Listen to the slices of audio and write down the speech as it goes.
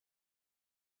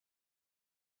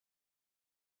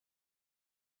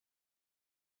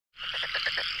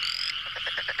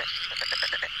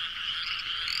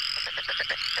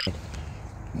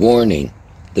Warning,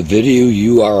 the video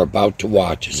you are about to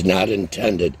watch is not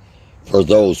intended for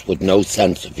those with no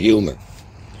sense of humor.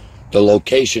 The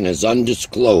location is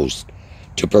undisclosed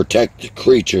to protect the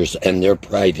creatures and their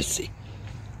privacy.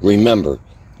 Remember,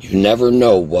 you never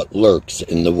know what lurks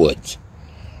in the woods.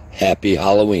 Happy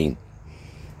Halloween.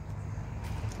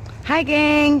 Hi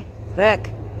gang! Look,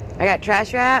 I got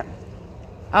trash wrap.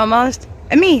 Almost.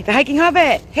 And me, the hiking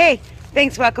hobbit. Hey,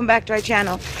 thanks, welcome back to our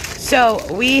channel. So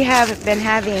we have been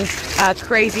having a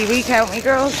crazy week, haven't we,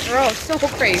 girls? Oh, so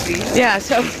crazy. Yeah,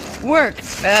 so work.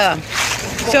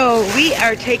 So we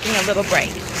are taking a little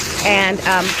break. And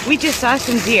we just saw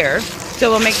some deer. So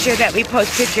we'll make sure that we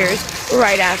post pictures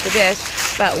right after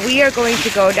this. But we are going to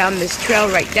go down this trail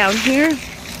right down here.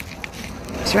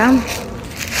 It's around.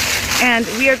 And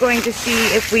we are going to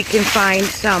see if we can find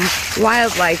some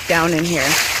wildlife down in here.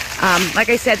 Like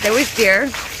I said, there was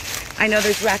deer. I know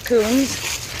there's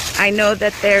raccoons. I know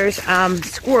that there's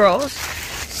squirrels.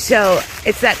 So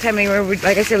it's that time of year where,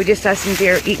 like I said, we just saw some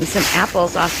deer eating some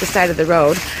apples off the side of the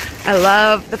road. I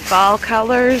love the fall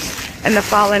colors and the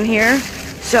fall in here.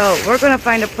 So we're going to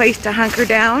find a place to hunker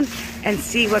down and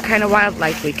see what kind of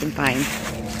wildlife we can find.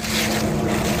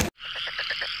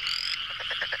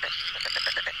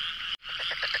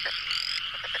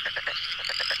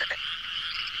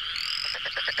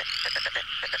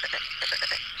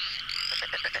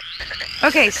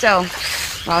 Okay, so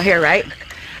we're all here, right?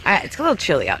 It's a little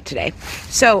chilly out today.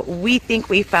 So we think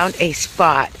we found a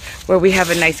spot where we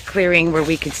have a nice clearing where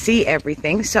we can see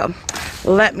everything. So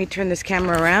let me turn this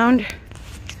camera around.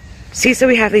 See, so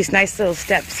we have these nice little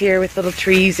steps here with little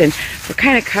trees, and we're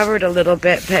kind of covered a little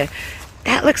bit, but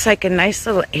that looks like a nice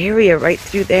little area right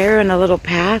through there and a little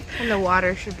path. And the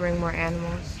water should bring more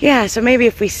animals. Yeah, so maybe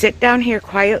if we sit down here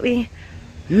quietly,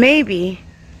 maybe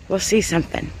we'll see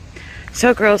something.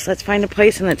 So girls, let's find a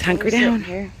place and let's hunker down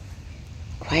here.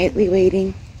 Quietly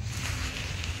waiting.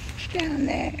 Down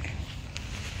there.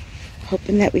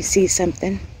 Hoping that we see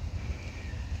something.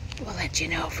 We'll let you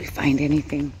know if we find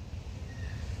anything.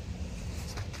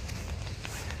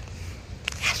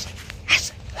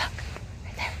 Yes, look.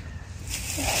 Right there.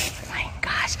 Oh my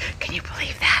gosh, can you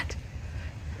believe that?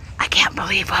 I can't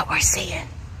believe what we're seeing.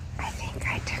 I think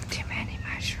I took too many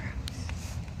mushrooms.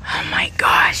 Oh my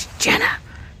gosh, Jenna.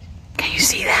 Can you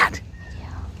see that?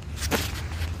 Yeah.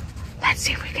 Let's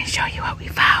see if we can show you what we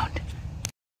found.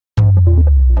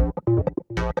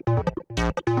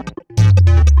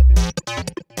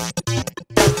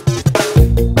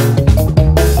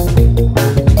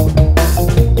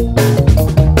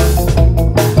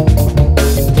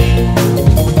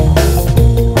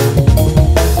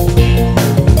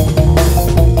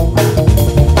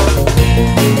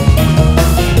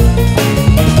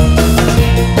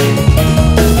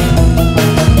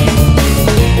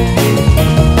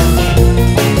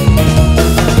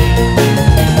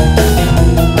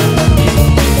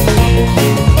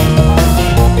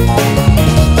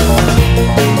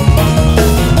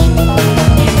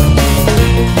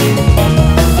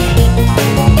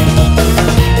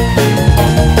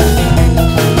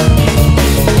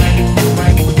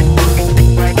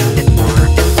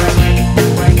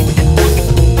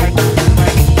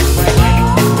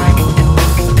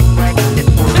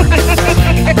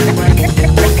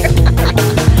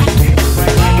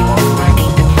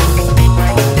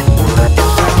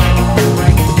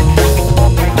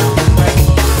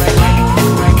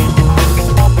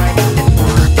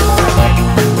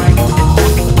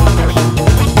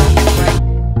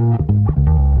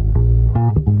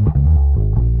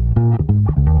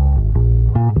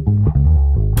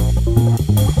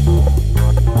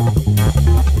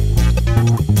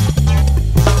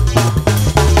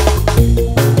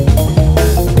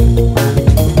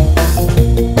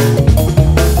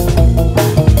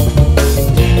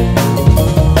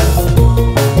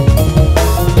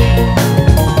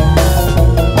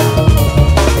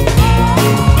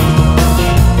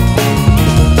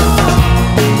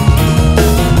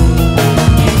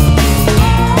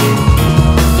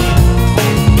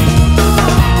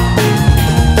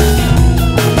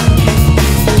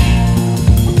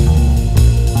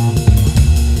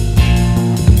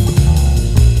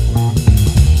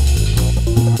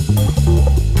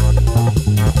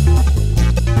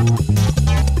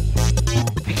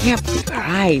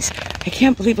 I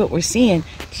can't believe what we're seeing.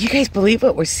 Do you guys believe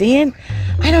what we're seeing?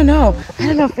 I don't know. I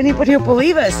don't know if anybody will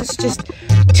believe us. It's just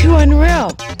too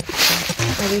unreal.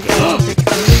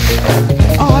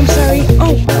 Oh, I'm sorry.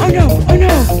 Oh no. Oh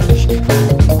no.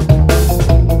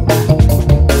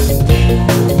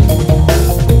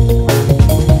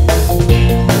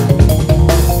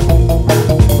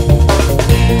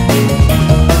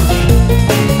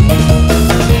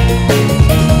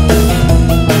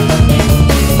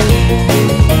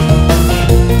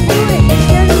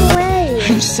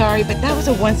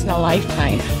 a once in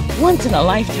a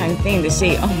lifetime thing to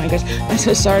see. Oh my gosh, I'm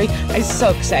so sorry. I'm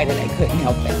so excited I couldn't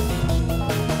help it.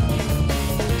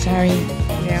 Sorry.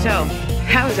 Yeah. So,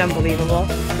 that was unbelievable. Don't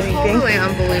you think? Totally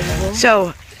unbelievable.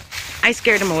 So, I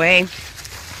scared him away.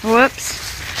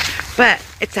 Whoops. But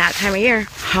it's that time of year,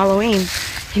 Halloween.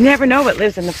 You never know what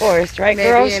lives in the forest, right, Maybe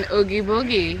girls? an oogie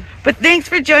boogie. But thanks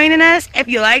for joining us. If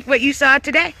you liked what you saw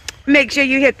today, make sure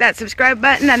you hit that subscribe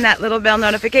button and that little bell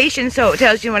notification so it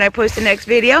tells you when I post the next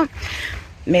video.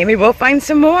 Maybe we'll find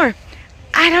some more.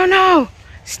 I don't know.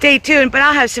 Stay tuned, but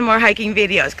I'll have some more hiking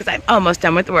videos because I'm almost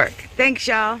done with work. Thanks,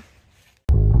 y'all.